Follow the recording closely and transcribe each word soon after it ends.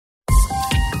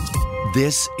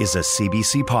This is a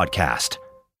CBC podcast.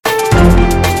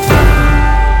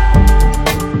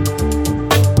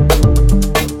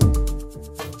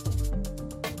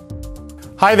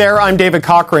 Hi there, I'm David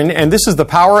Cochran, and this is the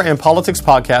Power and Politics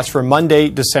podcast for Monday,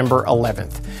 December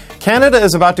 11th. Canada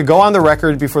is about to go on the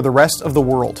record before the rest of the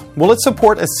world. Will it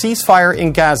support a ceasefire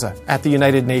in Gaza at the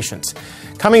United Nations?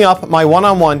 Coming up, my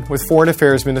one-on-one with Foreign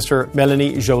Affairs Minister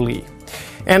Melanie Joly.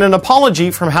 And an apology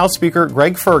from House Speaker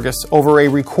Greg Fergus over a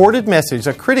recorded message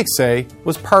that critics say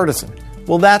was partisan.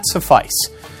 Will that suffice?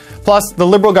 Plus, the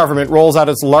Liberal government rolls out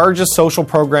its largest social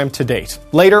program to date.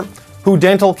 Later, who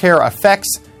dental care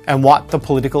affects and what the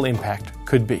political impact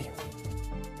could be.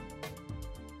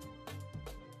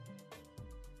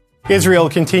 Israel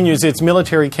continues its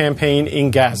military campaign in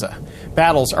Gaza.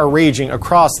 Battles are raging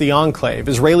across the enclave.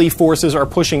 Israeli forces are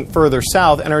pushing further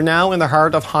south and are now in the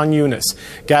heart of Han Yunis,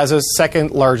 Gaza's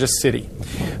second largest city.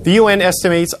 The UN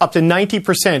estimates up to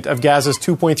 90% of Gaza's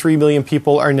 2.3 million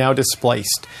people are now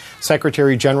displaced.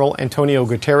 Secretary General Antonio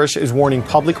Guterres is warning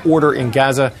public order in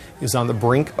Gaza is on the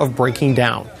brink of breaking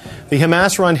down. The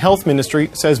Hamas-run health ministry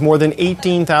says more than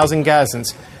 18,000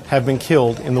 Gazans have been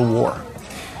killed in the war.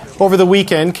 Over the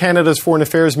weekend, Canada's Foreign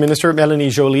Affairs Minister Melanie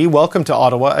Joly welcomed to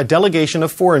Ottawa a delegation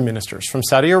of foreign ministers from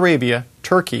Saudi Arabia,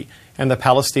 Turkey, and the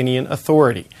Palestinian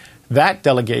Authority. That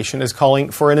delegation is calling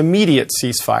for an immediate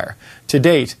ceasefire. To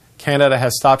date, Canada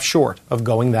has stopped short of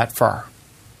going that far.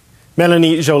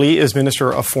 Melanie Joly is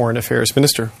Minister of Foreign Affairs.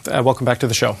 Minister, welcome back to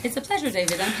the show. It's a pleasure,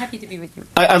 David. I'm happy to be with you.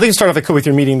 I'd like to start off, if I could, with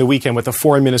your meeting the weekend with the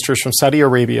foreign ministers from Saudi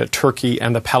Arabia, Turkey,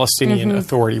 and the Palestinian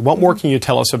Authority. What more can you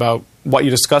tell us about what you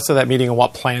discussed at that meeting and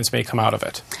what plans may come out of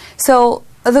it? So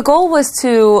the goal was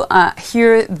to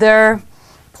hear their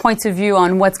points of view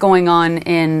on what's going on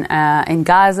in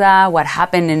Gaza, what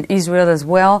happened in Israel as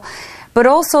well, but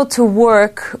also to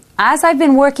work, as I've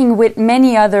been working with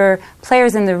many other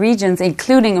players in the regions,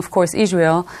 including, of course,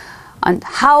 Israel, on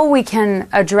how we can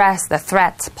address the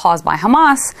threats posed by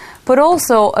Hamas, but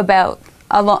also about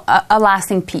a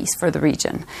lasting peace for the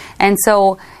region. And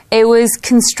so it was a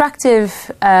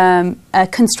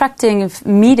constructive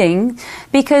meeting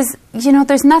because, you know,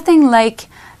 there's nothing like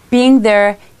being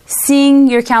there, seeing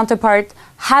your counterpart,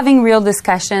 having real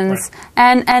discussions,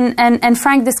 right, and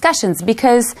frank discussions,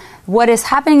 because what is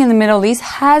happening in the Middle East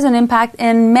has an impact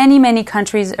in many, many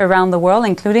countries around the world,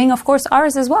 including, of course,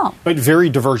 ours as well. But very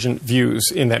divergent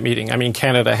views in that meeting. I mean,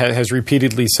 Canada has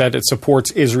repeatedly said it supports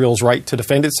Israel's right to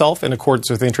defend itself in accordance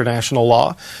with international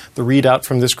law. The readout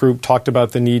from this group talked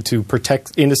about the need to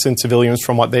protect innocent civilians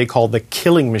from what they call the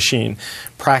killing machine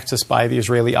practiced by the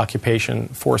Israeli occupation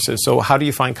forces. So how do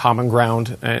you find common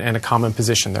ground and a common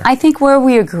position there? I think where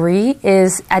we agree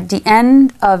is at the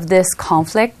end of this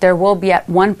conflict, there will be at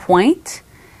one point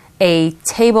a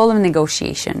table of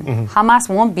negotiation. Hamas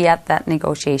won't be at that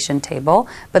negotiation table,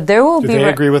 but there will be... Do they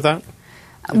agree with that?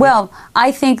 Well,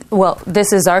 I think,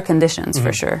 this is our conditions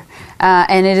for sure.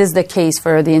 And it is the case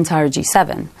for the entire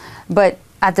G7. But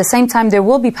at the same time, there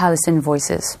will be Palestinian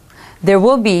voices. There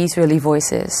will be Israeli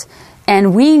voices.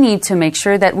 And we need to make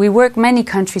sure that we work many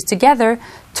countries together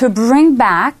to bring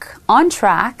back on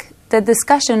track the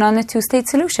discussion on the two-state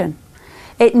solution.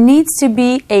 It needs to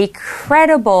be a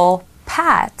credible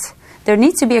path. There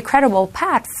needs to be a credible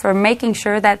path for making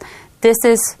sure that this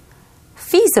is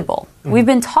feasible. We've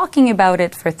been talking about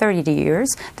it for 30 years.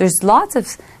 There's lots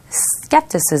of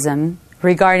skepticism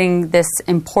regarding this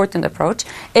important approach.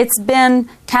 It's been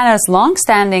Canada's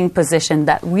long-standing position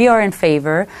that we are in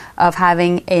favor of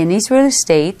having an Israeli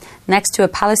state next to a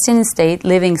Palestinian state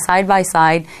living side by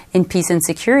side in peace and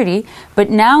security. But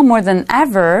now more than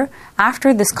ever,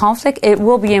 after this conflict, it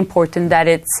will be important that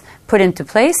it's put into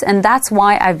place. And that's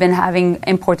why I've been having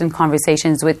important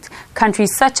conversations with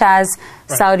countries such as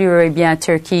Saudi Arabia,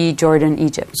 Turkey, Jordan,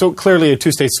 Egypt. So clearly a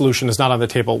two-state solution is not on the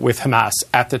table with Hamas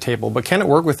at the table. But can it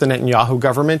work with the Netanyahu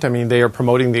government? I mean, they are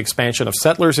promoting the expansion of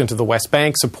settlers into the West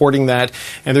Bank, supporting that,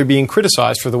 and they're being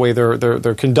criticized for the way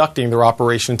they're conducting their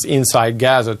operations inside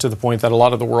Gaza, to the point that a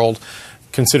lot of the world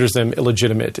considers them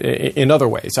illegitimate in other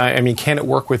ways. I mean, can it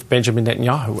work with Benjamin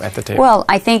Netanyahu at the table? Well,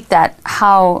 I think that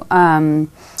how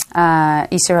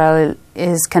Israel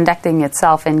is conducting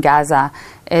itself in Gaza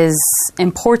is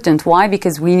important. Why?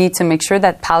 Because we need to make sure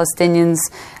that Palestinians,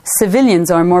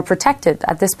 civilians, are more protected.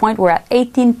 At this point, we're at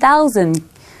 18,000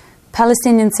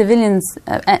 Palestinian civilians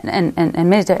and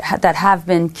military that have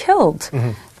been killed.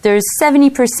 There's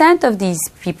 70% of these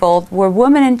people were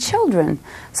women and children.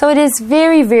 So it is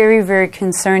very, very, very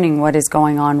concerning what is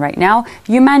going on right now.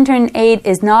 Humanitarian aid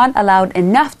is not allowed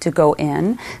enough to go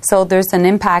in. So there's an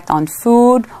impact on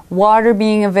food, water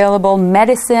being available,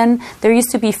 medicine. There used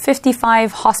to be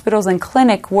 55 hospitals and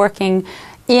clinics working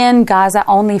in Gaza,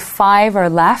 only 5 are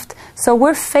left. So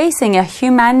we're facing a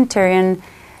humanitarian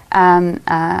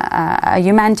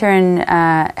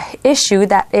issue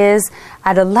that is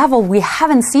at a level we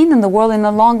haven't seen in the world in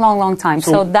a long, long, long time.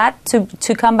 So that,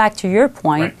 to come back to your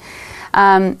point,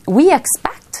 we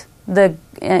expect the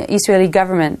Israeli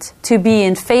government to be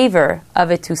in favor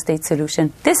of a two-state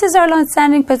solution. This is our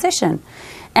long-standing position.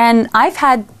 And I've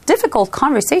had difficult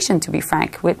conversation, to be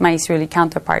frank, with my Israeli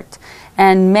counterpart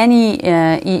and many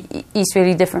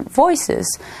Israeli different voices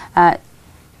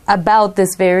about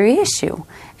this very issue.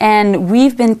 And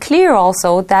we've been clear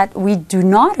also that we do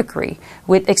not agree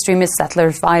with extremist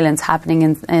settlers' violence happening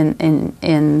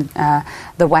in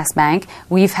the West Bank.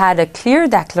 We've had a clear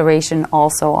declaration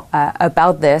also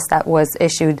about this that was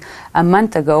issued a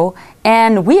month ago.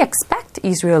 And we expect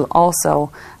Israel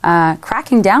also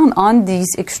cracking down on these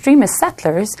extremist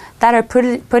settlers that are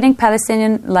putting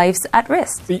Palestinian lives at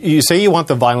risk. You say you want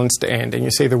the violence to end, and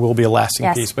you say there will be a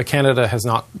lasting peace, but Canada has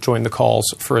not joined the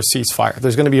calls for a ceasefire.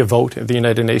 There's going to be a vote at the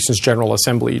United Nations General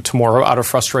Assembly tomorrow out of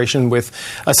frustration with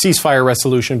a ceasefire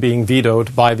resolution being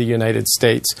vetoed by the United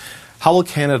States. How will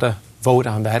Canada vote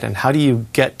on that, and how do you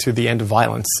get to the end of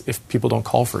violence if people don't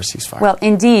call for a ceasefire? Well,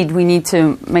 indeed, we need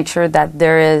to make sure that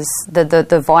there is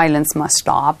the violence must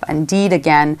stop. Indeed,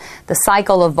 again, the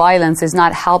cycle of violence is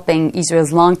not helping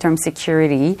Israel's long-term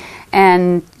security,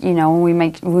 and we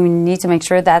need to make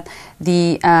sure that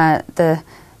the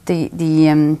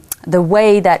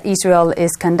way that Israel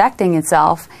is conducting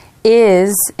itself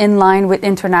is in line with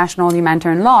international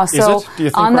humanitarian law. So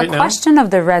on the question of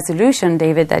the resolution,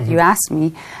 David, that you asked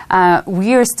me,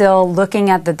 we are still looking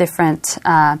at the different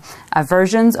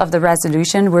versions of the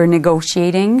resolution. We're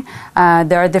negotiating.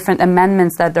 There are different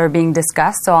amendments that are being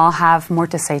discussed, so I'll have more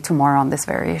to say tomorrow on this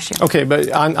very issue. Okay,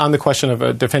 but on the question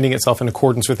of defending itself in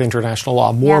accordance with international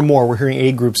law, more and more we're hearing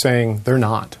aid groups saying they're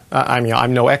not.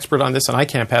 I'm no expert on this and I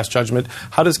can't pass judgment.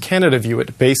 How does Canada view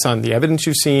it based on the evidence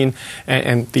you've seen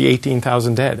and the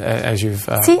 18,000 dead, as you've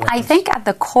I think at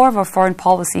the core of our foreign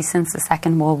policy since the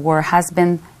Second World War has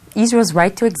been Israel's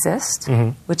right to exist,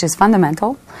 which is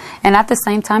fundamental, and at the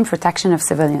same time, protection of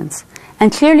civilians.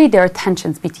 And clearly there are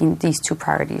tensions between these two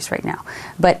priorities right now.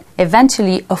 But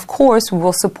eventually, of course, we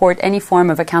will support any form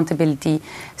of accountability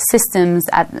system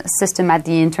at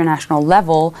the international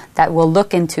level that will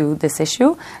look into this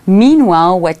issue.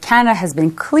 Meanwhile, what Canada has been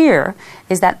clear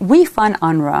is that we fund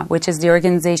UNRWA, which is the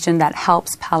organization that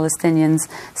helps Palestinian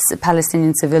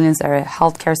civilians, their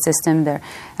healthcare system, their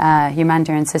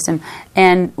humanitarian system.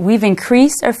 And we've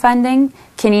increased our funding.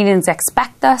 Canadians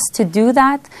expect us to do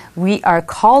that. We are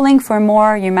calling for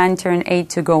more humanitarian aid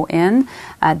to go in.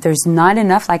 There's not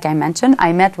enough, like I mentioned.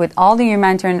 I met with all the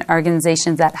humanitarian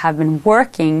organizations that have been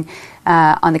working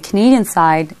on the Canadian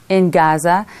side in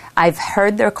Gaza. I've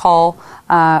heard their call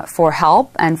for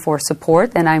help and for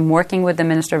support, and I'm working with the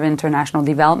Minister of International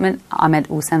Development, Ahmed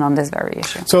Hussein, on this very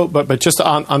issue. So, but just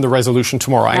on the resolution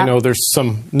tomorrow, I know there's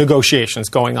some negotiations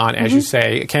going on, as you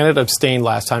say. Canada abstained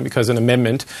last time because an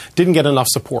amendment didn't get enough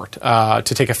support to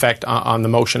take effect on the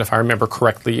motion, if I remember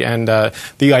correctly, and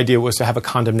the idea was to have a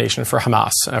condemnation for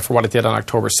Hamas for what it did on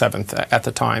October 7th at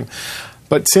the time.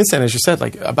 But since then, as you said,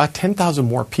 about 10,000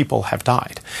 more people have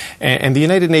died. And the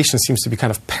United Nations seems to be kind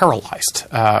of paralyzed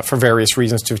for various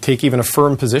reasons to take even a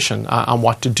firm position on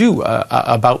what to do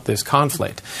about this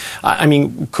conflict.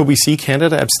 Could we see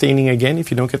Canada abstaining again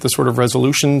if you don't get the sort of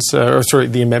resolutions,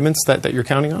 the amendments that you're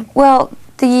counting on? Well,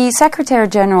 the Secretary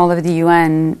General of the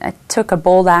UN took a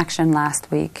bold action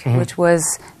last week, which was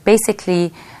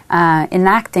basically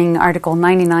enacting Article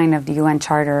 99 of the UN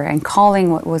Charter and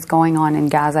calling what was going on in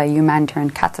Gaza a humanitarian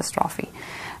catastrophe.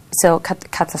 So,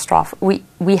 catastrophe.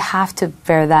 We have to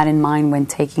bear that in mind when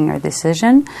taking our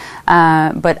decision.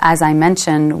 But as I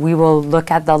mentioned, we will look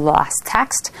at the last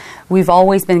text. We've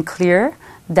always been clear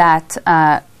that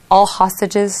all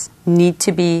hostages need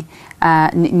to be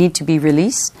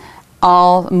released.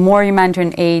 All more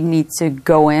humanitarian aid needs to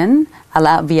go in,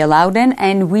 be allowed in,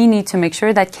 and we need to make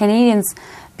sure that Canadians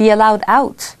be allowed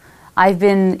out. I've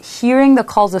been hearing the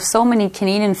calls of so many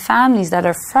Canadian families that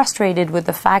are frustrated with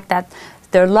the fact that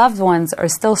their loved ones are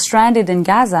still stranded in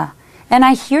Gaza. And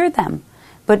I hear them.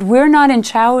 But we're not in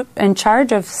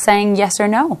charge of saying yes or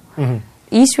no.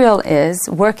 Israel is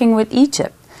working with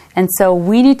Egypt. And so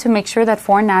we need to make sure that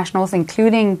foreign nationals,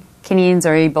 including Canadians,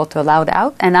 are able to allow it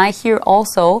out. And I hear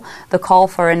also the call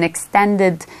for an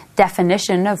extended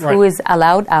definition of who is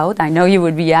allowed out. I know you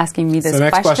would be asking me this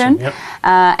question. Yep.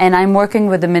 And I'm working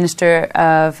with the Minister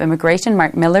of Immigration,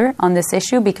 Mark Miller, on this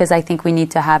issue because I think we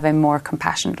need to have a more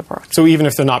compassionate approach. So even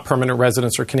if they're not permanent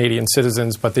residents or Canadian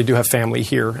citizens, but they do have family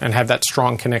here and have that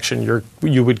strong connection,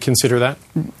 you would consider that?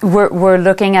 We're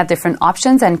looking at different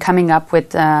options and coming up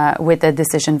with a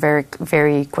decision very,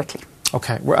 very quickly.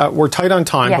 Okay. We're tight on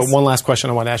time, Yes. but one last question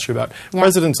I want to ask you about. Yeah.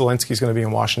 President Zelensky is going to be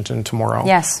in Washington tomorrow.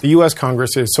 Yes. The U.S.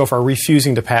 Congress is so far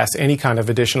refusing to pass any kind of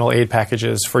additional aid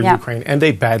packages for Ukraine, and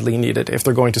they badly need it if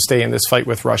they're going to stay in this fight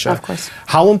with Russia. Of course.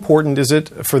 How important is it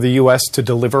for the U.S. to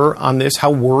deliver on this?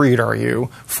 How worried are you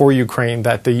for Ukraine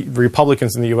that the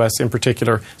Republicans in the U.S. in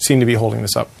particular seem to be holding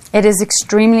this up? It is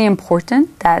extremely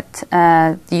important that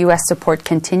the U.S. support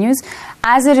continues,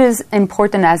 as it is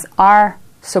important as our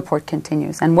support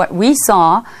continues. And what we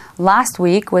saw last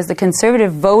week was the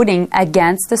Conservative voting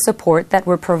against the support that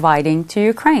we're providing to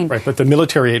Ukraine. Right, but the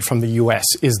military aid from the U.S.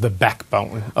 is the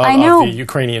backbone of the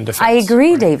Ukrainian defense. I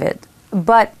agree, David.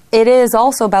 But it is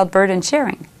also about burden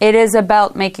sharing. It is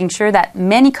about making sure that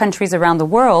many countries around the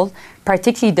world,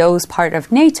 particularly those part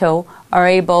of NATO, are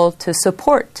able to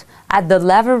support at the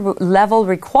level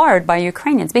required by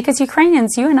Ukrainians. Because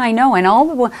Ukrainians, you and I know, and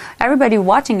everybody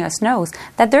watching us knows,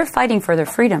 that they're fighting for their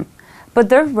freedom. But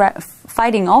they're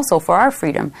fighting also for our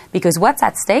freedom. Because what's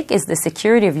at stake is the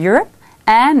security of Europe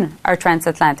and our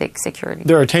transatlantic security.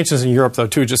 There are tensions in Europe, though,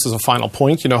 too, just as a final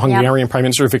point. Hungarian Prime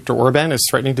Minister Viktor Orban is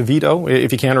threatening to veto,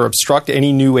 if he can, or obstruct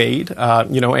any new aid,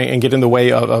 and get in the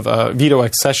way of veto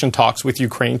accession talks with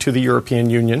Ukraine to the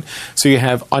European Union. So you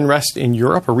have unrest in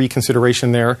Europe, a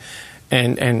reconsideration there,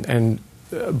 and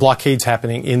blockades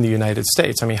happening in the United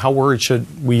States. I mean, how worried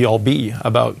should we all be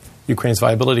about Ukraine's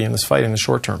viability in this fight in the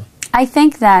short term? I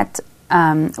think that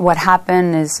what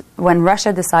happened is when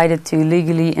Russia decided to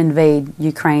legally invade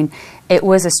Ukraine, it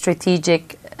was a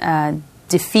strategic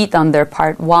defeat on their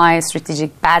part. Why? A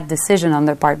strategic bad decision on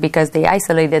their part, because they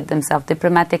isolated themselves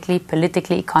diplomatically,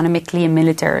 politically, economically, and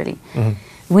militarily.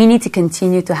 Mm-hmm. We need to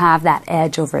continue to have that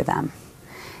edge over them.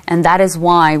 And that is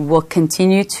why we'll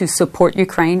continue to support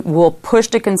Ukraine. We'll push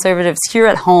the Conservatives here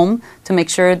at home to make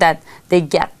sure that they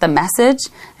get the message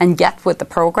and get with the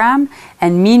program.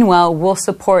 And meanwhile, we'll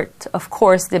support, of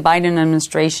course, the Biden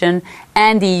administration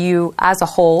and the EU as a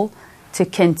whole to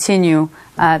continue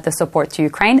the support to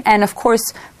Ukraine. And, of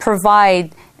course,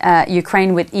 provide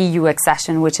Ukraine with EU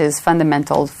accession, which is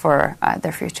fundamental for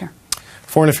their future.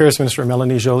 Foreign Affairs Minister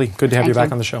Melanie Joly, good to have you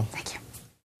back on the show. Thank you.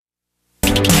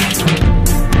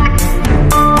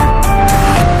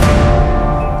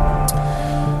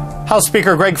 House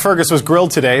Speaker Greg Fergus was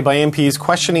grilled today by MPs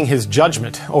questioning his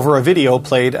judgment over a video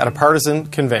played at a partisan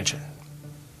convention.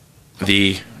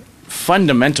 The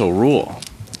fundamental rule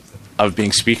of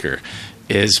being Speaker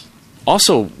is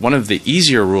also one of the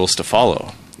easier rules to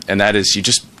follow, and that is you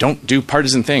just don't do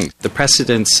partisan things. The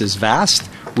precedence is vast.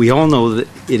 We all know that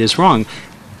it is wrong.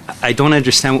 I don't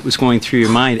understand what was going through your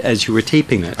mind as you were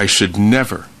taping it. I should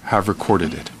never have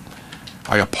recorded it.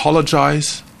 I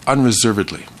apologize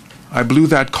unreservedly. I blew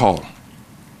that call,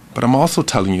 but I'm also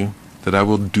telling you that I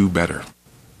will do better.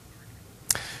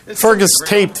 Fergus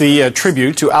taped the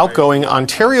tribute to outgoing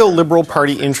Ontario Liberal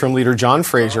Party interim leader John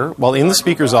Fraser while in the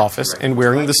Speaker's office and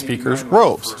wearing the Speaker's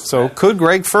robes. So could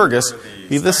Greg Fergus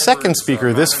be the second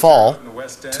Speaker this fall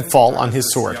to fall on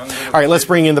his sword? All right, let's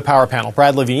bring in the power panel.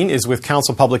 Brad Levine is with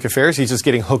Council Public Affairs. He's just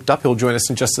getting hooked up. He'll join us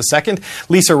in just a second.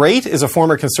 Lisa Raitt is a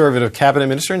former Conservative cabinet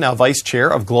minister, now vice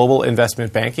chair of global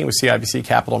investment banking with CIBC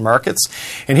Capital Markets.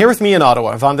 And here with me in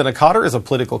Ottawa, Vandana Cotter is a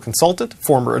political consultant,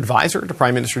 former advisor to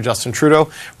Prime Minister Justin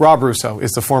Trudeau. Rob Russo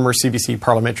is the former CBC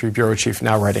parliamentary bureau chief,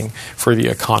 now writing for The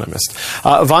Economist.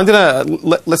 Vandana,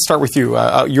 let's start with you.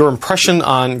 Your impression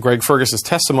on Greg Fergus's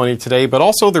testimony today, but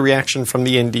also the reaction from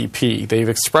the NDP. They've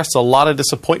expressed a lot of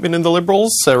disappointment in the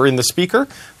Liberals or in the Speaker.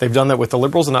 They've done that with the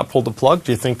Liberals and not pulled the plug.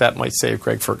 Do you think that might save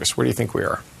Greg Fergus? Where do you think we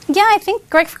are? Yeah, I think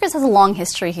Greg Fergus has a long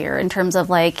history here in terms of,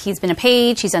 he's been a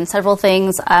page, he's done several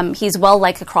things. He's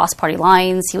well-liked across party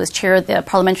lines. He was chair of the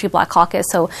Parliamentary Black Caucus,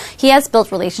 so he has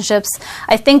built relationships.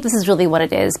 I think this is really what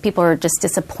it is. People are just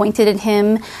disappointed in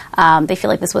him. They feel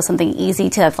like this was something easy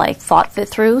to have, thought it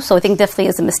through, so I think definitely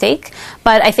is a mistake.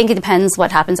 But I think it depends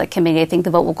what happens at committee. I think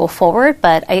the vote will go forward,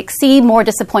 but I see more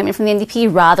disappointment from the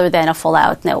NDP rather than a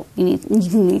full-out, no, you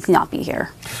need to not be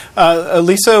here.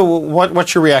 Lisa,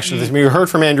 what's your reaction to this? I mean, you heard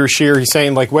from Andrew Scheer. He's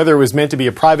saying, whether it was meant to be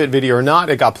a private video or not,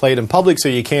 it got played in public, so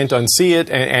you can't unsee it,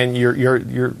 and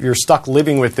you're stuck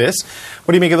living with this.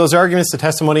 What do you make of those arguments, the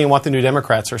testimony, and what the New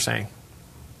Democrats are saying?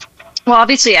 Well,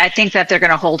 obviously, I think that they're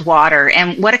going to hold water.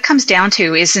 And what it comes down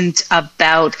to isn't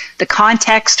about the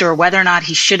context or whether or not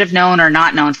he should have known or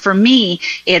not known. For me,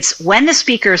 it's when the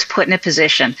speaker is put in a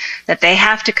position that they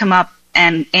have to come up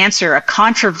and answer a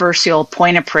controversial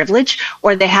point of privilege,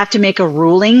 or they have to make a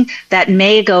ruling that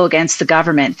may go against the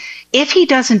government. If he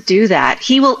doesn't do that,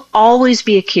 he will always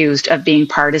be accused of being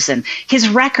partisan. His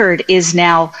record is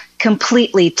now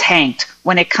completely tanked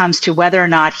when it comes to whether or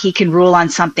not he can rule on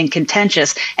something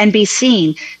contentious and be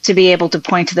seen to be able to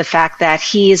point to the fact that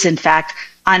he is in fact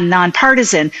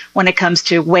nonpartisan when it comes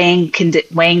to weighing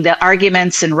the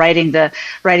arguments and writing the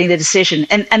decision.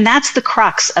 And that's the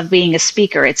crux of being a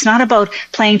speaker. It's not about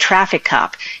playing traffic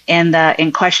cop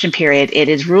in question period. It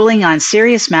is ruling on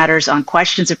serious matters, on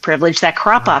questions of privilege that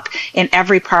crop up in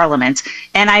every parliament.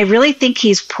 And I really think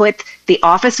he's put the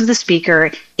office of the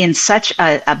speaker in such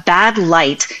a bad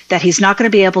light that he's not going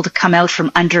to be able to come out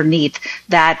from underneath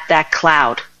that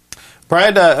cloud.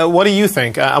 Brad, what do you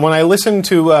think? When I listen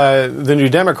to the New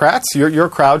Democrats, your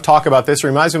crowd, talk about this, it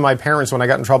reminds me of my parents when I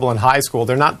got in trouble in high school.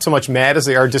 They're not so much mad as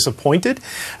they are disappointed,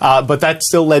 but that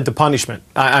still led to punishment.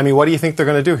 I mean, what do you think they're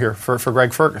going to do here for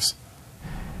Greg Fergus?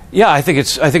 Yeah, I think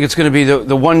it's going to be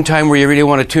the one time where you really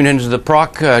want to tune into the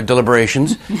PROC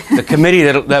deliberations, the committee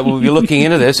that will be looking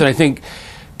into this, and I think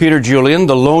Peter Julian,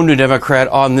 the lone New Democrat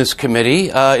on this committee,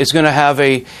 is going to have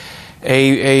an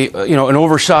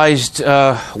oversized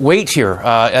weight here.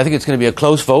 I think it's going to be a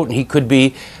close vote, and he could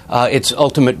be its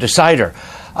ultimate decider.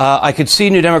 I could see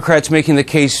New Democrats making the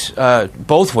case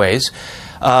both ways.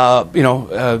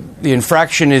 The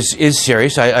infraction is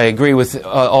serious. I agree with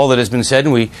all that has been said,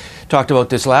 and we talked about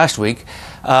this last week.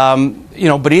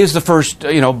 But he is the first,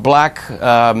 black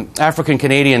African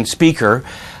Canadian speaker.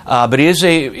 But he is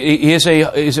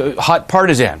a hot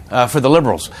partisan for the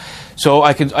Liberals. So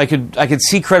I could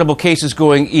see credible cases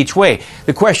going each way.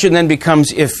 The question then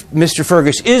becomes, if Mr.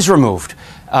 Fergus is removed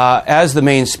as the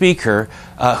main speaker,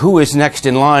 who is next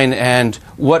in line, and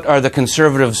what are the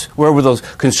Conservatives? Where will those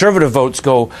Conservative votes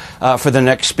go for the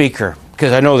next speaker?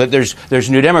 Because I know that there's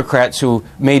New Democrats who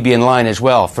may be in line as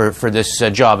well for this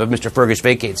job if Mr. Fergus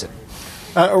vacates it.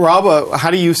 Rob, how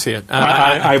do you see it?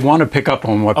 I want to pick up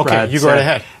on what Brad said. You go right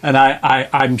ahead. And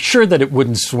I'm sure that it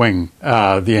wouldn't swing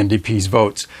the NDP's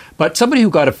votes. But somebody who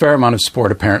got a fair amount of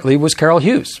support, apparently, was Carol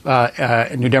Hughes,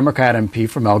 a New Democrat MP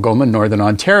from Algoma, Northern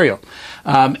Ontario.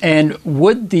 And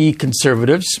would the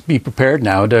Conservatives be prepared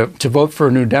now to vote for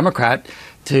a New Democrat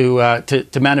to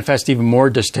manifest even more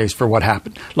distaste for what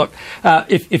happened? Look,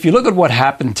 if you look at what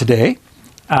happened today,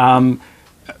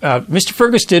 Mr.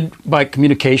 Fergus did, by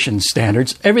communication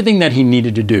standards, everything that he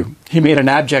needed to do. He made an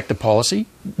abject policy.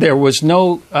 There was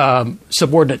no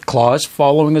subordinate clause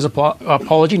following his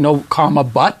apology, no comma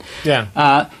but.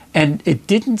 Yeah. And it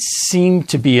didn't seem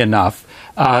to be enough.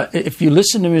 If you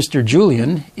listen to Mr.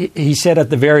 Julian, he said at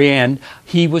the very end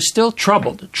he was still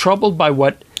troubled by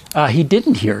what he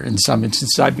didn't hear in some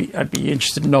instances. I'd be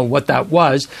interested to know what that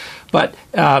was. But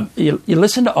you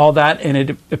listen to all that, and it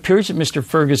appears that Mr.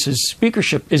 Fergus's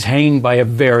speakership is hanging by a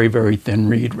very, very thin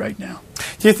reed right now.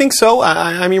 Do you think so?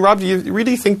 I mean, Rob, do you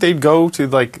really think they'd go to,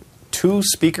 like, 2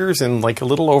 speakers in, like, a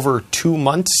little over 2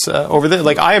 months over there?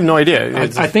 Like, I have no idea.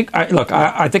 I think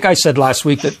I said last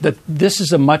week that this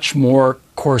is a much more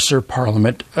coarser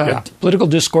parliament. Political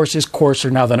discourse is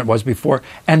coarser now than it was before,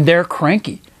 and they're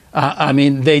cranky. I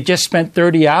mean, they just spent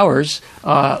 30 hours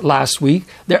last week.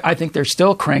 I think they're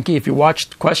still cranky. If you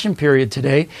watched question period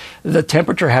today, the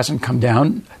temperature hasn't come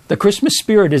down. The Christmas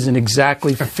spirit isn't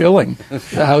exactly filling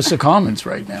the House of Commons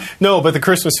right now. No, but the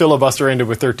Christmas filibuster ended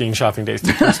with 13 shopping days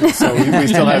to Christmas, so we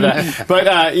still have that. But,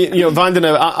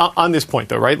 Vandana, on this point,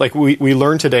 though, right? Like, we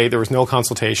learned today there was no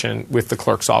consultation with the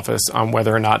clerk's office on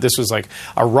whether or not this was like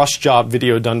a rush job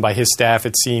video done by his staff,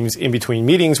 it seems, in between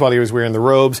meetings while he was wearing the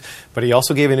robes. But he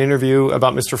also gave an interview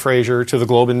about Mr. Fraser to the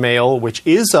Globe and Mail, which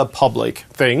is a public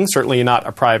thing, certainly not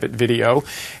a private video.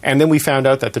 And then we found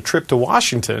out that the trip to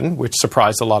Washington, which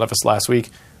surprised a lot of us last week,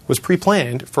 was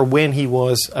pre-planned for when he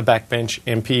was a backbench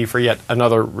MP for yet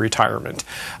another retirement,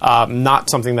 not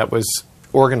something that was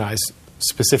organized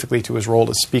specifically to his role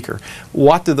as Speaker.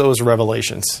 What do those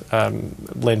revelations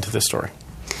lend to this story?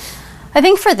 I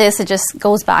think for this, it just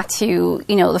goes back to,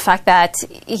 the fact that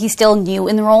he's still new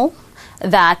in the role.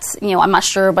 that, I'm not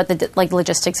sure about the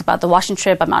logistics about the Washington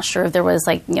trip. I'm not sure if there was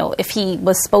if he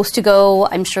was supposed to go.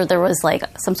 I'm sure there was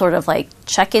some sort of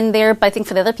check-in there. But I think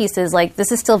for the other pieces,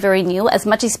 this is still very new. As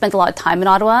much as he spent a lot of time in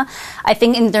Ottawa, I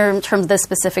think in terms of this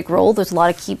specific role, there's a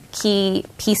lot of key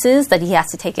pieces that he has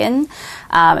to take in,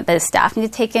 that his staff need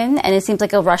to take in, and it seems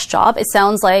like a rush job. It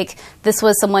sounds like this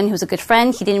was someone who's a good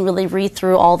friend. He didn't really read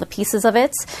through all the pieces of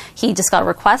it. He just got a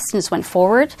request and just went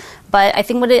forward. But I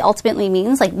think what it ultimately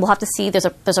means, we'll have to see. There's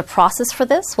a process for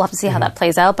this. We'll have to see how that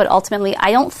plays out. But ultimately,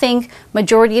 I don't think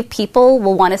majority of people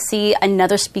will want to see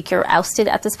another speaker ousted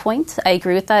at this point. I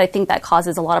agree with that. I think that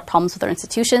causes a lot of problems with our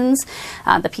institutions.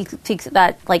 That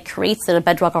creates the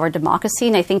bedrock of our democracy,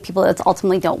 and I think people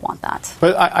ultimately don't want that.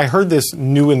 But I heard this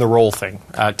new in the role thing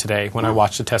today when I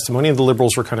watched the testimony, and the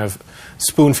Liberals were kind of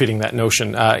spoon-feeding that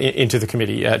notion into the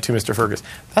committee to Mr. Fergus.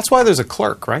 That's why there's a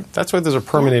clerk, right? That's why there's a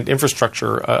permanent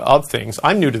infrastructure of things.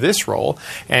 I'm new to this role,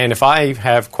 and if I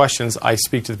have questions, I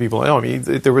speak to the people.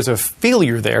 There was a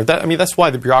failure there. That's why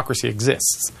the bureaucracy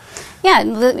exists. Yeah,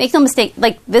 make no mistake.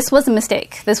 This was a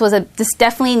mistake. This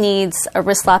definitely needs a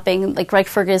wrist slapping. Greg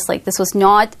Fergus, this was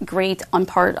not great on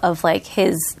part of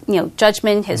his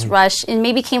judgment, his rush, and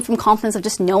maybe came from confidence of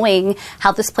just knowing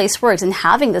how this place works and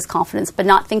having this confidence, but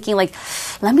not thinking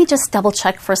let me just double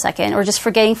check for a second, or just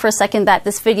forgetting for a second that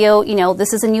this video,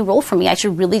 this is a new role for me. I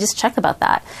should really just check about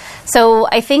that. So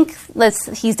I think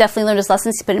he's definitely learned his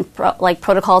lessons. He's put in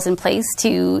protocols in place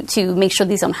to make sure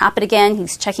these don't happen again.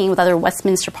 He's checking with other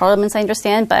Westminster parliaments, I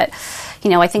understand, but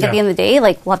I think at the end of the day,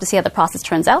 we'll have to see how the process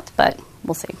turns out, but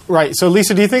we'll see. Right. So,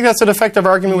 Lisa, do you think that's an effective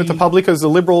argument with the public? Because the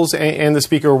Liberals and the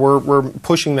Speaker were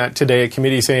pushing that today at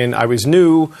committee, saying, I was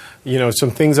new,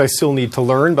 some things I still need to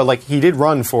learn, but he did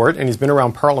run for it, and he's been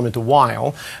around Parliament a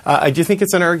while. Do you think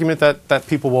it's an argument that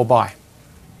people will buy?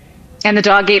 And the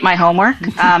dog ate my homework?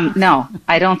 No,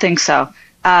 I don't think so.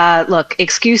 Look,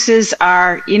 excuses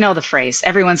are, the phrase,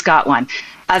 everyone's got one.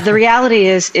 The reality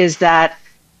is that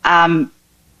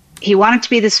he wanted to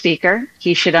be the Speaker.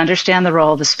 He should understand the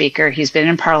role of the Speaker. He's been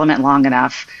in Parliament long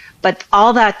enough. But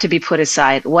all that to be put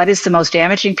aside, what is the most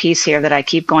damaging piece here that I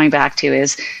keep going back to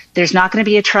is there's not going to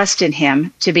be a trust in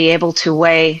him to be able to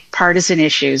weigh partisan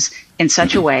issues in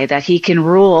such a way that he can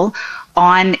rule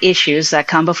on issues that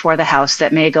come before the House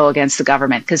that may go against the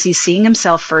government, because he's seeing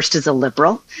himself first as a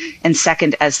Liberal and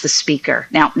second as the Speaker.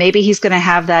 Now, maybe he's going to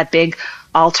have that big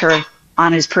alter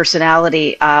on his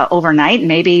personality overnight.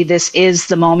 Maybe this is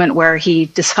the moment where he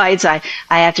decides I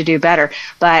have to do better.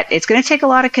 But it's going to take a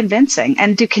lot of convincing.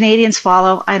 And do Canadians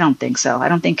follow? I don't think so. I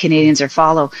don't think Canadians are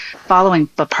following,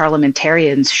 but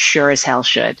parliamentarians sure as hell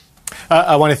should.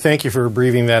 I want to thank you for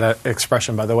breathing that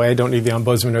expression, by the way. I don't need the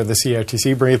Ombudsman or the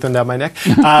CRTC breathing down my neck.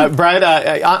 Brad,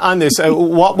 on this,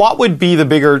 what would be the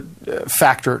bigger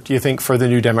factor, do you think, for the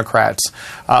New Democrats?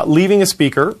 Leaving a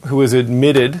Speaker who has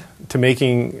admitted to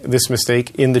making this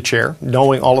mistake in the chair,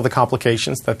 knowing all of the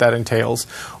complications that entails,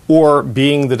 or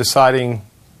being the deciding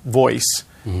voice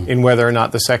in whether or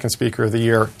not the second Speaker of the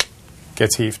year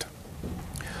gets heaved?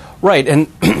 Right,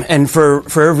 and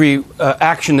for every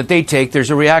action that they take,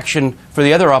 there's a reaction for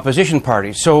the other opposition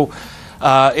parties. So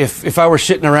if I were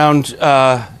sitting around,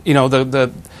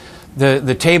 the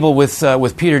table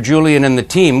with Peter Julian and the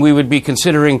team, we would be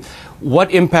considering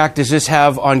what impact does this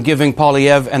have on giving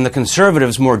Poilievre and the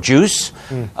Conservatives more juice,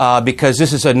 because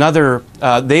this is another.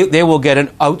 They will get an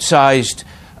outsized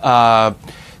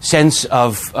sense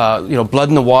of blood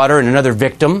in the water and another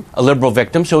victim, a Liberal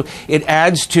victim. So it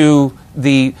adds to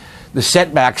the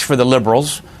setbacks for the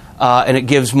Liberals, and it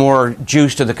gives more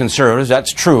juice to the Conservatives.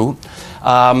 That's true.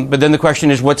 But then the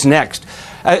question is, what's next?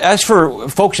 As for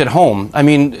folks at home,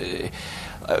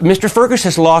 Mr. Fergus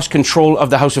has lost control of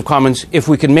the House of Commons if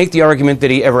we can make the argument that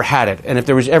he ever had it, and if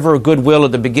there was ever a goodwill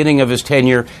at the beginning of his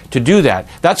tenure to do that.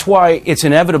 That's why it's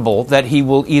inevitable that he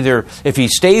will either, if he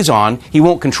stays on, he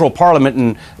won't control Parliament,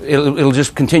 and it'll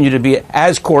just continue to be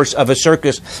as coarse of a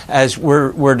circus as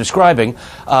we're describing,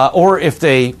 or if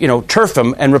they turf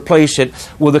him and replace it,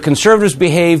 will the Conservatives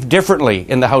behave differently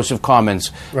in the House of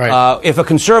Commons? Right. If a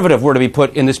Conservative were to be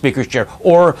put in the Speaker's chair,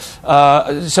 or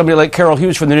somebody like Carol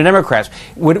Hughes from the New Democrats,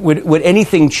 would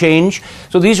anything change?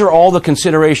 So these are all the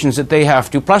considerations that they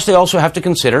have to. Plus, they also have to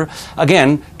consider,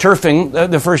 again, turfing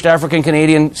the first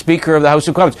African-Canadian Speaker of the House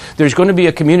of Commons. There's going to be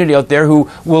a community out there who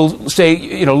will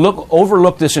say,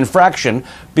 overlook this infraction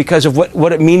because of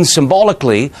what it means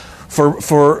symbolically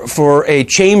for a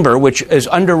chamber which is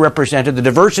underrepresented, the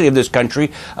diversity of this country,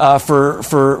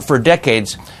 for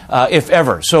decades, if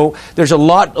ever. So there's a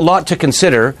lot to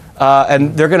consider,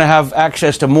 and they're going to have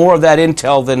access to more of that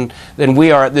intel than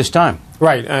we are at this time.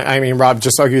 Right. I mean, Rob,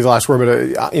 just I'll give you the last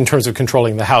word, but in terms of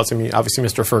controlling the House, I mean, obviously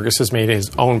Mr. Fergus has made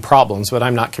his own problems, but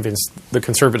I'm not convinced the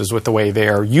Conservatives, with the way they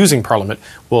are using Parliament,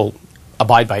 will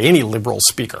abide by any Liberal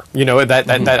speaker. You know, that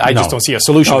I just don't see a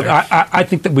solution there. I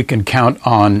think that we can count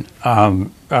on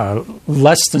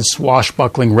less than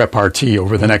swashbuckling repartee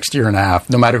over the next year and a half,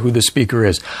 no matter who the speaker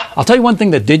is. I'll tell you one thing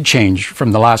that did change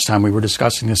from the last time we were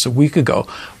discussing this a week ago.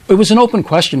 It was an open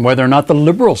question whether or not the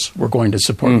Liberals were going to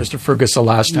support Mr. Fergus the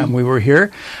last time we were here.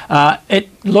 It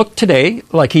looked today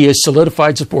like he has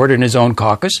solidified support in his own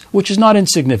caucus, which is not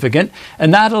insignificant,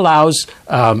 and that allows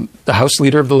the House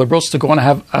Leader of the Liberals to go and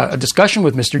have a discussion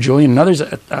with Mr. Joly and others,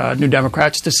 New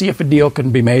Democrats, to see if a deal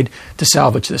can be made to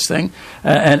salvage this thing.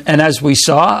 And as we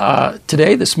saw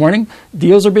today, this morning,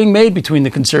 deals are being made between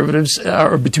the Conservatives,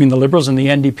 or between the Liberals and the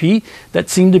NDP, that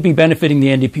seem to be benefiting the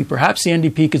NDP. Perhaps the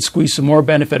NDP could squeeze some more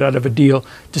benefit out of a deal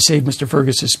to save Mr.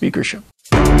 Fergus's speakership.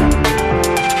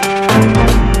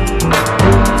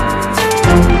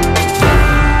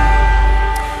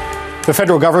 The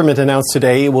federal government announced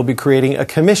today it will be creating a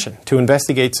commission to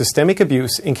investigate systemic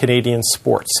abuse in Canadian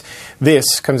sports.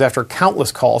 This comes after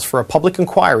countless calls for a public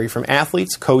inquiry from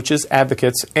athletes, coaches,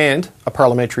 advocates, and a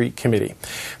parliamentary committee.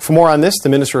 For more on this, the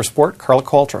Minister of Sport, Carla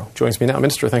Qualtrough, joins me now.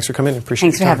 Minister, thanks for coming in.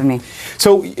 Appreciate Thanks for having me.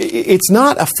 So it's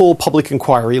not a full public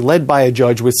inquiry led by a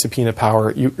judge with subpoena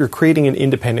power. You're creating an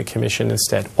independent commission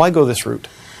instead. Why go this route?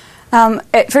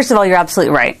 First of all, you're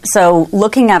absolutely right. So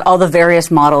looking at all the various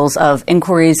models of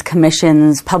inquiries,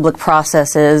 commissions, public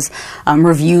processes,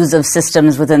 reviews of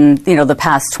systems within, the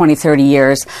past 20, 30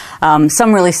 years,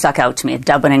 some really stuck out to me.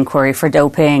 Dublin inquiry for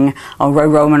doping, Roy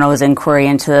Romano's inquiry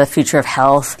into the future of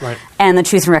health, right, and the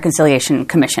Truth and Reconciliation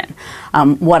Commission.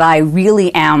 What I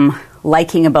really am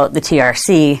liking about the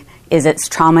TRC is it's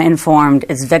trauma-informed,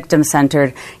 it's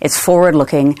victim-centered, it's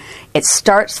forward-looking. It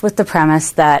starts with the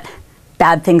premise that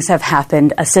bad things have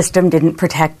happened, a system didn't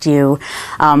protect you.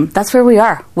 That's where we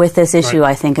are with this issue,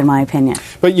 right, I think, in my opinion.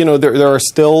 But, there are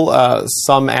still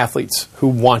some athletes who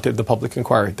wanted the public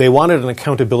inquiry. They wanted an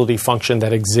accountability function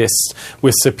that exists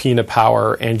with subpoena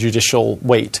power and judicial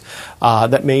weight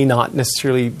that may not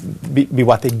necessarily be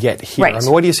what they get here. Right. I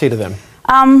mean, what do you say to them?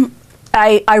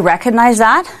 I recognize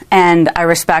that, and I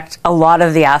respect a lot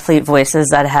of the athlete voices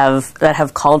that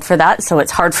have called for that. So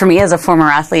it's hard for me as a former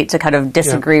athlete to kind of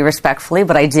disagree respectfully,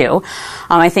 but I do.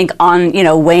 I think on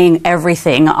weighing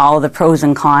everything, all the pros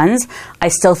and cons, I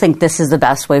still think this is the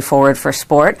best way forward for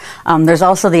sport. There's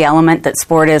also the element that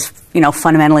sport is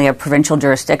fundamentally a provincial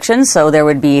jurisdiction, so there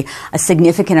would be a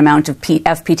significant amount of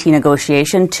FPT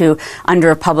negotiation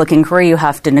under a public inquiry, you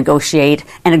have to negotiate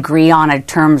and agree on a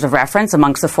terms of reference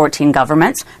amongst the 14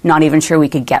 governments. Not even sure we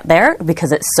could get there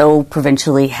because it's so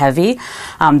provincially heavy.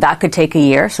 That could take a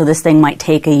year, so this thing might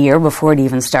take a year before it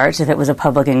even starts if it was a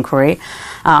public inquiry.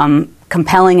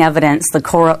 Compelling evidence, the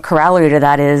corollary to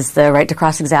that is the right to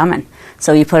cross-examine.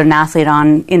 So you put an athlete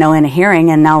on, in a hearing,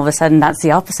 and now all of a sudden that's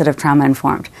the opposite of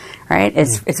trauma-informed, right?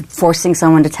 It's forcing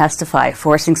someone to testify,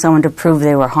 forcing someone to prove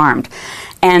they were harmed.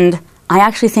 And I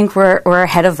actually think we're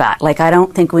ahead of that. Like, I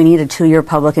don't think we need a 2-year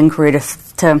public inquiry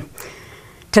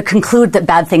to conclude that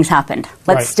bad things happened.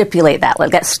 Let's stipulate that.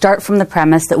 Let's start from the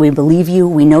premise that we believe you,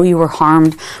 we know you were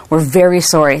harmed, we're very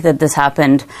sorry that this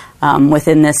happened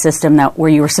within this system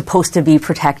where you were supposed to be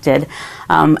protected,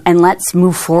 and let's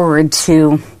move forward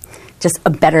to just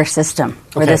a better system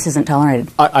where this isn't tolerated.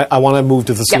 I want to move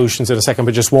to the solutions in a second,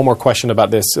 but just one more question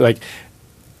about this.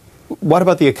 What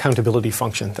about the accountability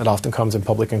function that often comes in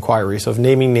public inquiries of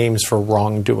naming names for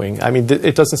wrongdoing? I mean,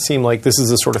 it doesn't seem like this is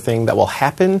the sort of thing that will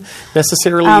happen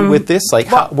necessarily with this.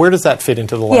 Where does that fit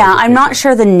into the law? Yeah, I'm not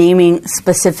sure the naming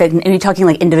specific. Are you talking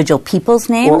like individual people's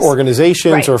names? Or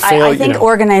organizations or failure? I think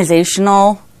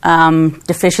organizational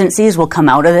deficiencies will come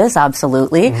out of this,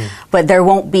 absolutely. But there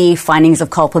won't be findings of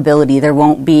culpability. There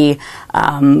won't be...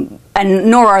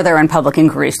 and nor are there in public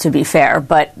inquiries, to be fair.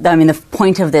 But, I mean, the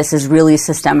point of this is really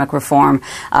systemic reform,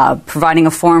 providing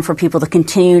a forum for people to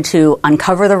continue to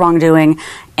uncover the wrongdoing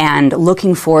and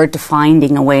looking forward to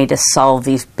finding a way to solve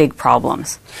these big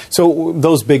problems. So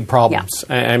those big problems,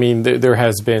 I mean, there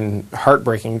has been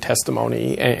heartbreaking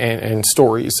testimony and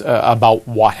stories about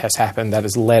what has happened that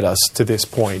has led us to this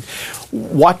point.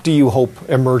 What do you hope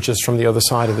emerges from the other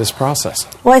side of this process?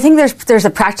 Well, I think there's a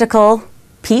practical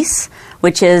piece,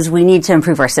 which is we need to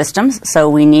improve our systems. So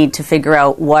we need to figure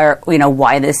out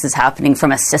why this is happening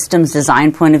from a systems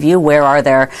design point of view. Where are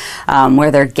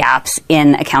there gaps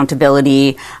in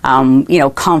accountability?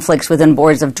 Conflicts within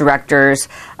boards of directors.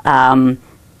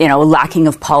 lacking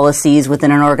of policies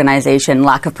within an organization,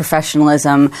 lack of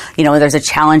professionalism. There's a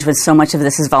challenge when so much of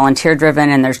this is volunteer driven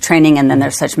and there's training and then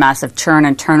there's such massive churn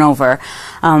and turnover.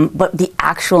 But the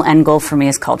actual end goal for me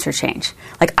is culture change.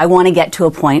 Like, I want to get to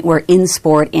a point where in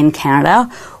sport in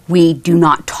Canada, we do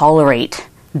not tolerate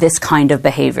this kind of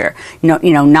behavior.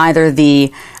 Neither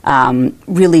the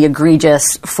really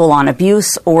egregious full-on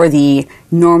abuse or the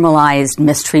normalized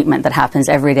mistreatment that happens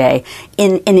every day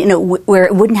where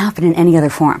it wouldn't happen in any other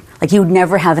form. Like, you would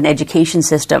never have an education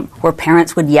system where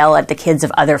parents would yell at the kids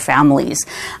of other families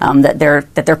that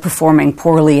they're performing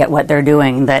poorly at what they're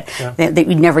doing. That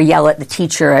you'd never yell at the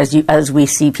teacher as we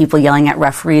see people yelling at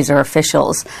referees or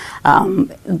officials.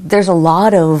 There's a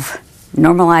lot of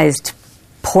normalized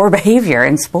poor behavior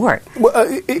in sport.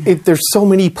 Well, there's so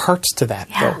many parts to that,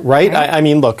 though, right? I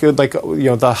mean, look,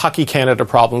 the Hockey Canada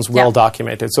problem's well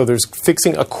documented. So there's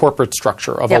fixing a corporate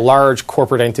structure of a large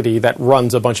corporate entity that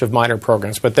runs a bunch of minor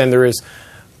programs. But then there is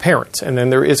parents, and then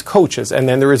there is coaches, and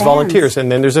then there is volunteers,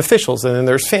 and then there's officials, and then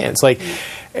there's fans. Like,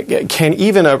 can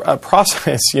even a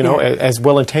process, as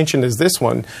well-intentioned as this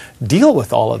one, deal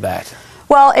with all of that?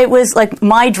 Well, it was like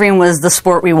my dream was the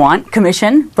Sport We Want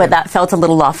Commission, but that felt a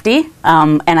little lofty.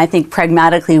 And I think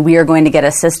pragmatically we are going to get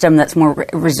a system that's more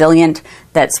resilient,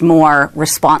 that's more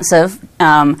responsive,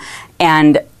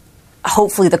 and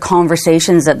hopefully the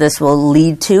conversations that this will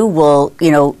lead to will,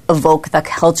 evoke the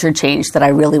culture change that I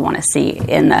really want to see.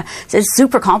 It's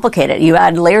super complicated. You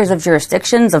add layers of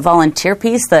jurisdictions, a volunteer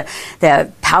piece,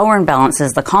 the power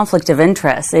imbalances, the conflict of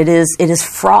interest. It is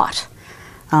fraught.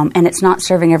 And it's not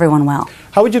serving everyone well.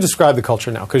 How would you describe the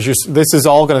culture now? Because this is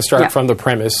all going to start from the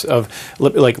premise of,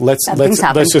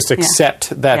 let's just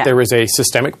accept that there is a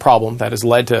systemic problem that has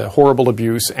led to horrible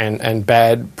abuse and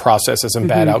bad processes and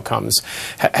bad outcomes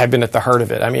have been at the heart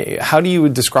of it. I mean, how do you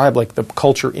describe the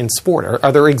culture in sport?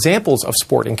 Are there examples of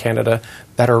sport in Canada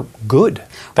that are good,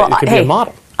 that could be a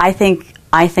model? I think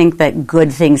that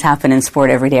good things happen in sport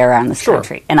every day around this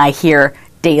country, and I hear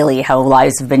daily how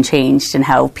lives have been changed and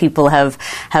how people have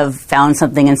found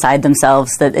something inside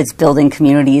themselves, that it's building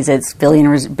communities, it's building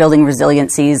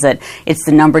resiliencies, that it's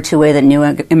the number 2 way that new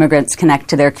immigrants connect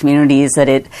to their communities, that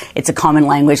it's a common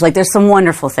language. Like, there's some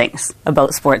wonderful things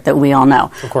about sport that we all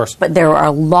know. Of course. But there are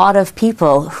a lot of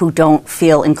people who don't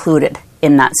feel included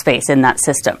in that space, in that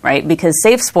system, right? Because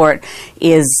safe sport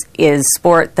is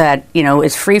sport that,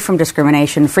 is free from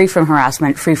discrimination, free from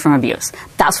harassment, free from abuse.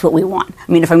 That's what we want.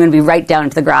 I mean, if I'm going to be right down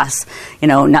to the grass,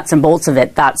 nuts and bolts of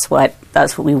it, that's what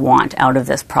we want out of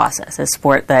this process, a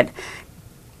sport that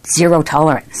zero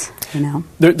tolerance.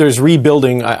 There's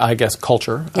rebuilding, I guess,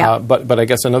 culture. But I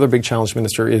guess another big challenge,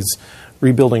 Minister, is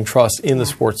rebuilding trust in the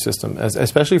sports system,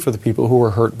 especially for the people who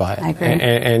were hurt by it. I agree.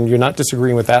 And you're not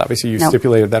disagreeing with that. Obviously, you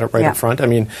stipulated that right up front. I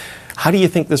mean, how do you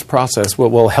think this process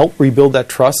will help rebuild that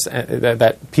trust,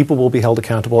 that people will be held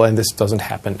accountable and this doesn't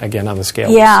happen again on the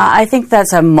scale? Yeah, I think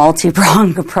that's a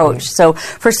multi-pronged approach. So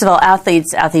first of all,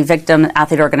 athletes, athlete victims,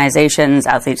 athlete organizations,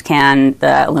 Athletes Can,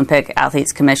 the Olympic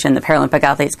Athletes Commission, the Paralympic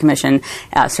Athletes Commission,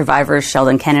 survivors,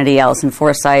 Sheldon Kennedy, Alison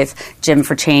Forsyth, Gym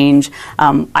for Change.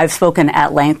 I've spoken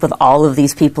at length with all of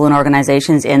these people and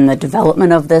organizations in the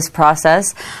development of this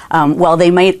process. While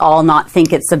they might all not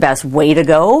think it's the best way to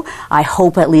go, I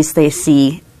hope at least they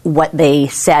see what they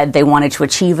said they wanted to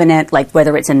achieve in it, like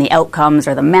whether it's in the outcomes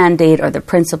or the mandate or the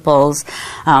principles.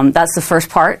 That's the first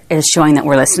part, is showing that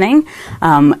we're listening.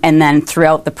 And then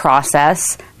throughout the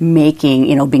process,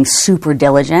 being super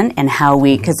diligent in how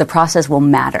because the process will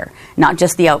matter, not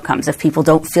just the outcomes. If people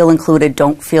don't feel included,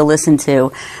 don't feel listened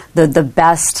to, the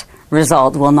best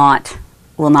result will not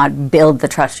build the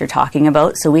trust you're talking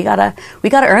about. So we gotta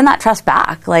earn that trust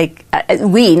back. Like,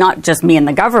 not just me and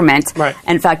the government. Right.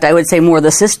 In fact, I would say more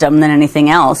the system than anything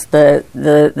else.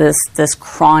 This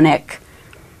chronic,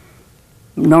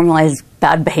 normalized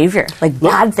bad behavior. Like,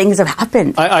 bad things have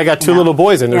happened. I got 2 little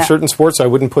boys, and there's certain sports I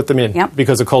wouldn't put them in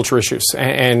because of culture issues,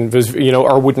 and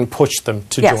or wouldn't push them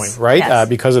to join, right? Yes.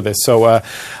 Because of this. So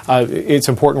it's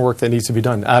important work that needs to be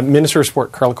done. Minister of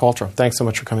Sport, Carla Qualtrough, thanks so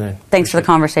much for coming in. Thanks for the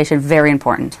conversation. Very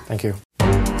important. Thank you.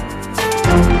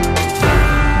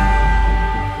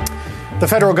 The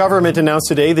federal government announced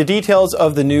today the details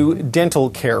of the new dental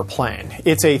care plan.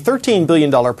 It's a $13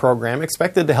 billion program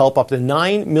expected to help up to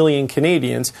 9 million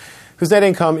Canadians whose net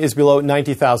income is below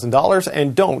 $90,000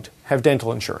 and don't have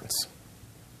dental insurance.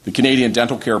 The Canadian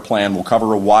Dental Care Plan will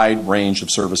cover a wide range of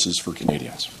services for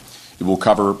Canadians. It will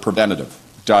cover preventative,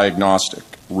 diagnostic,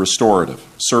 restorative,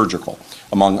 surgical,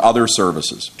 among other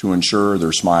services, to ensure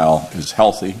their smile is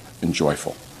healthy and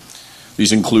joyful.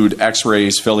 These include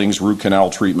x-rays, fillings, root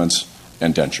canal treatments,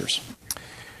 and dentures.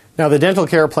 Now, the dental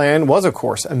care plan was, of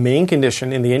course, a main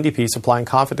condition in the NDP supplying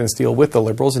confidence deal with the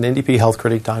Liberals, and NDP health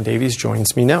critic Don Davies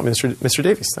joins me now. Mr.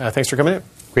 Davies, thanks for coming in.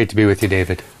 Great to be with you,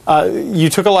 David. You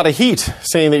took a lot of heat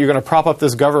saying that you're going to prop up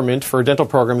this government for a dental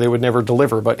program they would never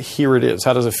deliver, but here it is.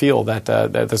 How does it feel that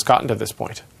that's gotten to this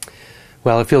point?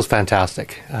 Well, it feels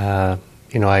fantastic. I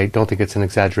don't think it's an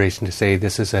exaggeration to say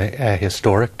this is a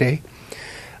historic day.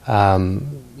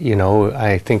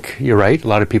 I think you're right. A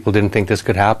lot of people didn't think this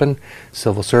could happen.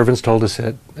 Civil servants told us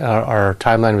that our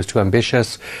timeline was too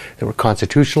ambitious. There were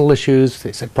constitutional issues.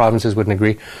 They said provinces wouldn't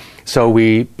agree.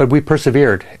 But we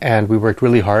persevered, and we worked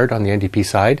really hard on the NDP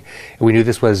side. And we knew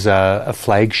this was a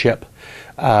flagship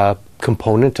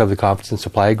component of the Confidence and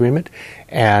Supply Agreement,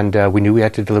 and we knew we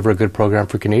had to deliver a good program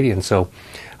for Canadians. So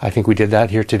I think we did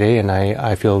that here today, and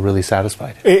I feel really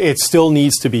satisfied. It still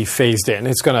needs to be phased in.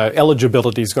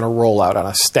 Eligibility is going to roll out on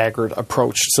a staggered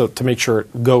approach so to make sure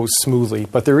it goes smoothly.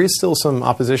 But there is still some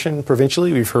opposition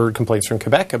provincially. We've heard complaints from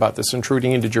Quebec about this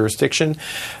intruding into jurisdiction.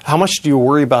 How much do you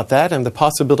worry about that and the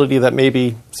possibility that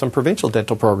maybe some provincial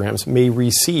dental programs may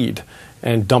recede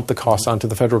and dump the cost onto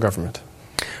the federal government?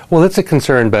 Well, it's a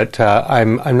concern, but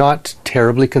I'm not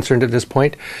terribly concerned at this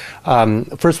point.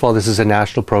 First of all, this is a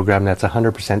national program that's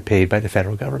 100% paid by the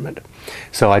federal government.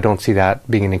 So I don't see that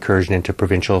being an incursion into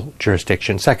provincial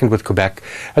jurisdiction. Second, with Quebec,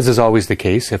 as is always the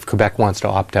case, if Quebec wants to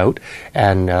opt out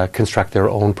and construct their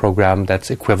own program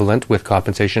that's equivalent with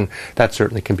compensation, that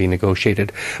certainly can be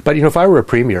negotiated. But, if I were a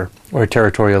premier or a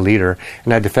territorial leader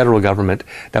and I had the federal government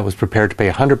that was prepared to pay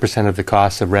 100% of the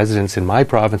costs of residents in my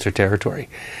province or territory,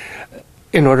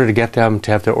 in order to get them to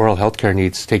have their oral health care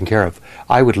needs taken care of,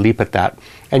 I would leap at that.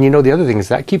 And the other thing is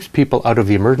that keeps people out of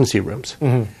the emergency rooms.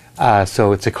 Mm-hmm.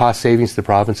 So it's a cost savings to the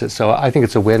provinces. So I think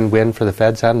it's a win-win for the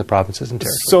feds and the provinces and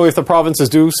territories. So if the provinces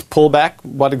do pull back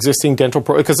what existing dental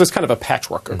because there's kind of a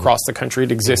patchwork across the country.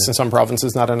 It exists in some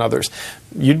provinces, not in others.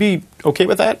 You'd be okay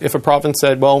with that if a province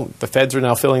said, well, the feds are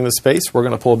now filling the space, we're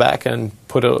going to pull back and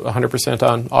put 100%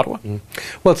 on Ottawa?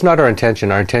 Well, it's not our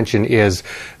intention. Our intention is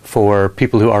for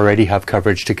people who already have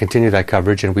coverage to continue that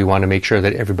coverage, and we want to make sure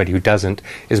that everybody who doesn't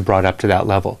is brought up to that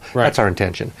level. Right. That's our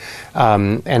intention.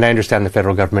 And I understand the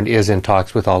federal government is in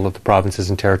talks with all of the provinces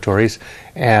and territories,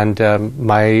 and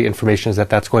my information is that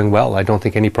that's going well. I don't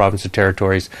think any province or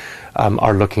territories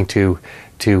are looking to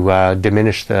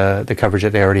diminish the coverage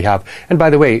that they already have. And by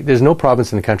the way, there's no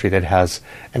province in the country that has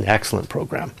an excellent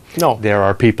program. No. There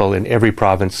are people in every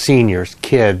province, seniors,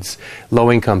 kids,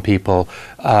 low-income people,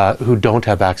 who don't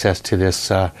have access to this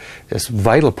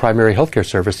vital primary healthcare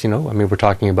service. We're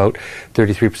talking about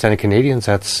 33% of Canadians.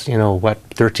 That's,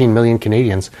 13 million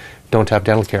Canadians don't have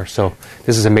dental care. So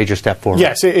this is a major step forward.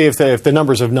 Yes, if the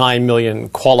numbers of 9 million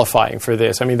qualifying for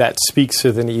this, that speaks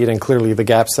to the need and clearly the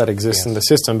gaps that exist in the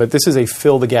system. But this is a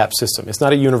fill-the-gap system. It's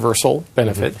not a universal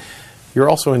benefit. Mm-hmm. You're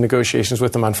also in negotiations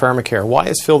with them on pharmacare. Why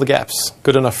is fill the gaps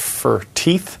good enough for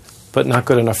teeth, but not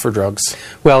good enough for drugs?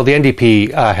 Well, the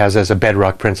NDP has as a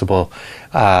bedrock principle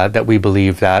that we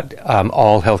believe that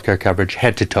all healthcare coverage,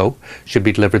 head to toe, should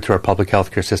be delivered through our public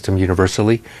healthcare system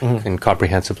universally and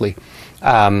comprehensively.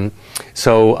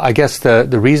 So I guess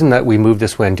the reason that we moved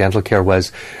this way in dental care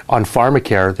was on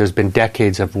pharmacare, there's been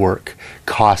decades of work,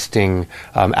 costing,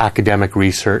 academic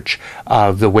research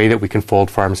of the way that we can fold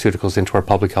pharmaceuticals into our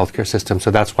public healthcare system.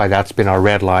 So that's why that's been our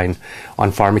red line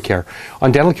on pharmacare.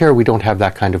 On dental care, we don't have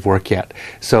that kind of work yet.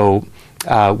 So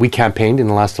we campaigned in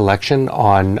the last election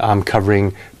on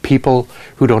covering people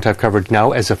who don't have coverage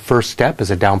now as a first step,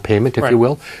 as a down payment, if you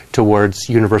will, towards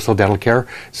universal dental care.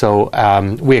 So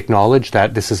we acknowledge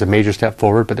that this is a major step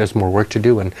forward, but there's more work to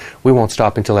do, and we won't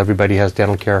stop until everybody has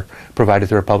dental care provided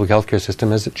through our public health care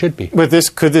system as it should be. But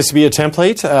could this be a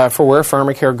template for where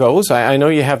pharmacare goes? I know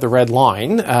you have the red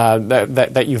line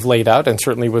that you've laid out and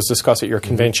certainly was discussed at your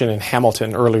convention in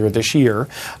Hamilton earlier this year,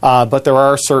 but there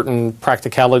are certain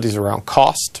practicalities around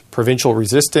cost, provincial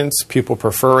resistance, people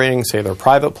preferring, say, their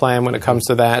private plan when it comes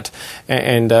to that,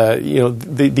 and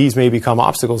these may become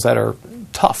obstacles that are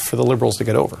tough for the Liberals to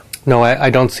get over. No, I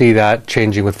don't see that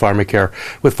changing with pharmacare.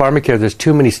 With pharmacare, there's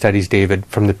too many studies, David,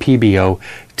 from the PBO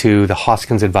to the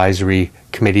Hoskins Advisory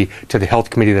Committee to the Health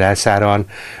Committee that I sat on,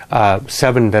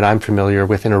 7 that I'm familiar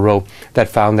with in a row, that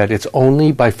found that it's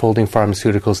only by folding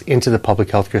pharmaceuticals into the public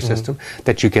healthcare system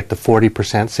that you get the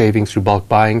 40% savings through bulk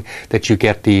buying, that you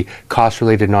get the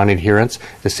cost-related non-adherence,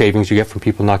 the savings you get from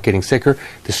people not getting sicker,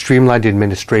 the streamlined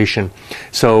administration.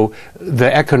 So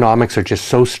the economics are just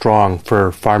so strong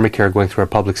for pharmacare going through our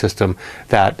public system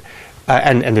that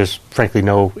and there's frankly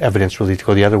no evidence really to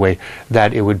go the other way,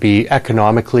 that it would be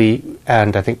economically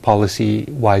and I think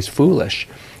policy-wise foolish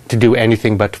to do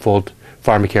anything but to fold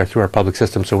pharmacare through our public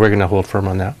system. So we're going to hold firm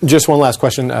on that. Just one last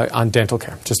question on dental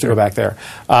care, just to go back there.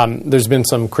 There's been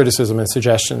some criticism and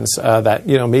suggestions that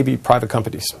maybe private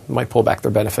companies might pull back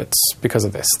their benefits because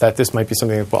of this, that this might be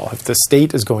something that, well, if the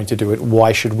state is going to do it,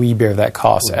 why should we bear that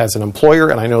cost as an employer?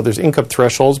 And I know there's income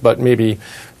thresholds, but maybe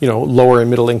lower and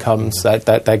middle incomes that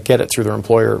get it through their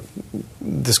employer,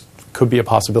 this could be a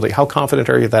possibility. How confident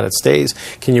are you that it stays?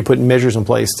 Can you put measures in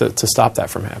place to stop that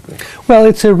from happening? Well,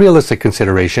 it's a realistic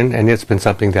consideration, and it's been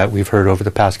something that we've heard over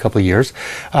the past couple of years.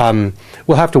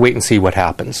 We'll have to wait and see what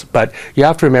happens. But you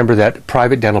have to remember that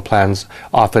private dental plans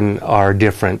often are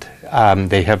different.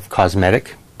 They have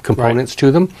cosmetic components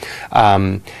to them.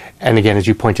 And again, as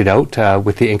you pointed out,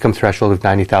 with the income threshold of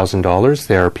 $90,000,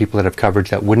 there are people that have coverage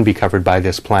that wouldn't be covered by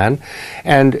this plan.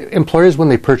 And employers, when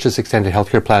they purchase extended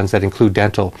healthcare plans that include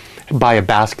dental, buy a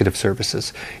basket of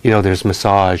services. There's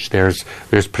massage, there's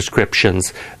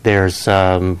prescriptions, there's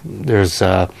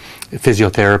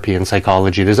physiotherapy and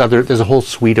psychology. There's a whole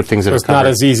suite of things that are covered. It's not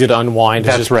as easy to unwind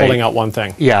as just pulling out one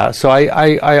thing. Yeah, so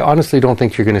I honestly don't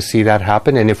think you're going to see that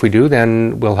happen. And if we do,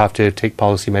 then we'll have to take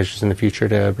policy measures in the future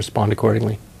to respond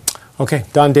accordingly. Okay,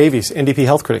 Don Davies, NDP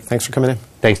Health Critic. Thanks for coming in.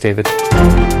 Thanks, David.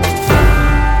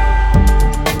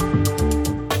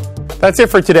 That's it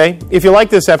for today. If you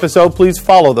like this episode, please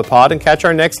follow the pod and catch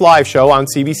our next live show on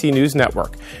CBC News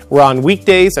Network. We're on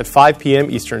weekdays at 5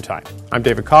 p.m. Eastern Time. I'm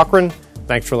David Cochran.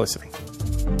 Thanks for listening.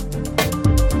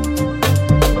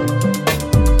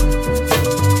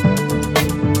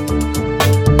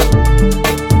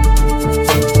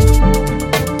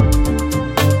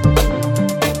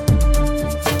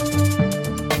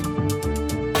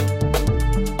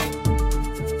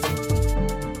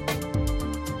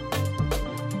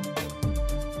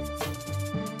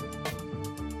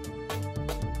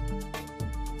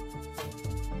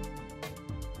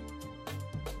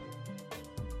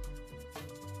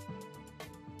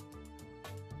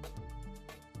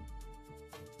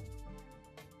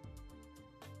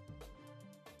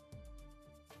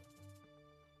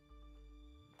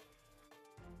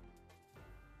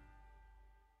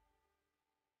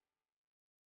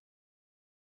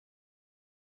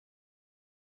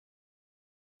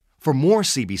 For more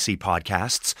CBC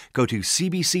podcasts, go to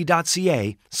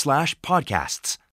cbc.ca/podcasts.